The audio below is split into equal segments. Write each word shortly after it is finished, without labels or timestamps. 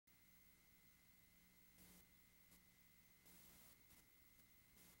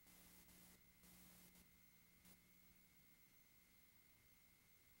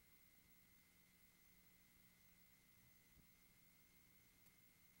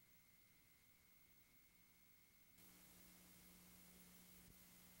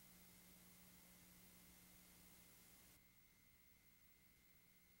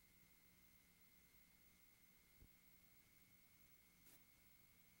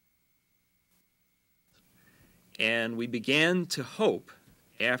And we began to hope,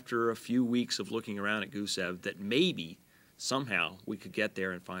 after a few weeks of looking around at Gusev, that maybe somehow we could get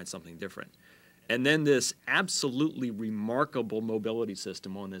there and find something different. And then this absolutely remarkable mobility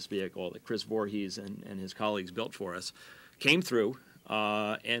system on this vehicle that Chris Voorhees and his colleagues built for us came through,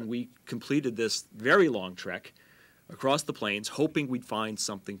 and we completed this very long trek across the plains, hoping we'd find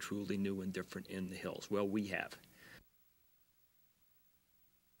something truly new and different in the hills. Well, we have.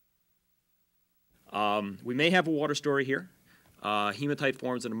 We may have a water story here. Hematite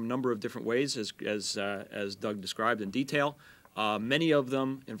forms in a number of different ways, as Doug described in detail. Many of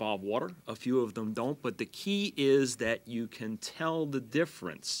them involve water, a few of them don't, but the key is that you can tell the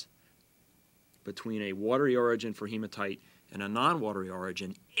difference between a watery origin for hematite and a non-watery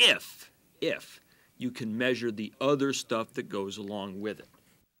origin if you can measure the other stuff that goes along with it.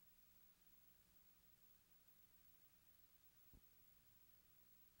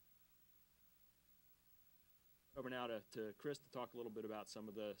 Over now to Chris to talk a little bit about some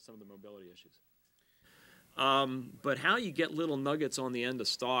of the mobility issues. But how you get little nuggets on the end of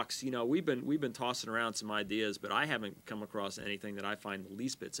stalks, you know, we've been tossing around some ideas, but I haven't come across anything that I find the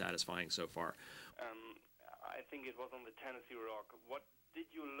least bit satisfying so far. I think it was on the Tennessee Rock. What did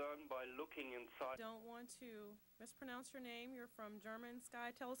you learn by looking inside? Don't want to mispronounce your name. You're from German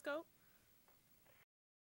Sky Telescope?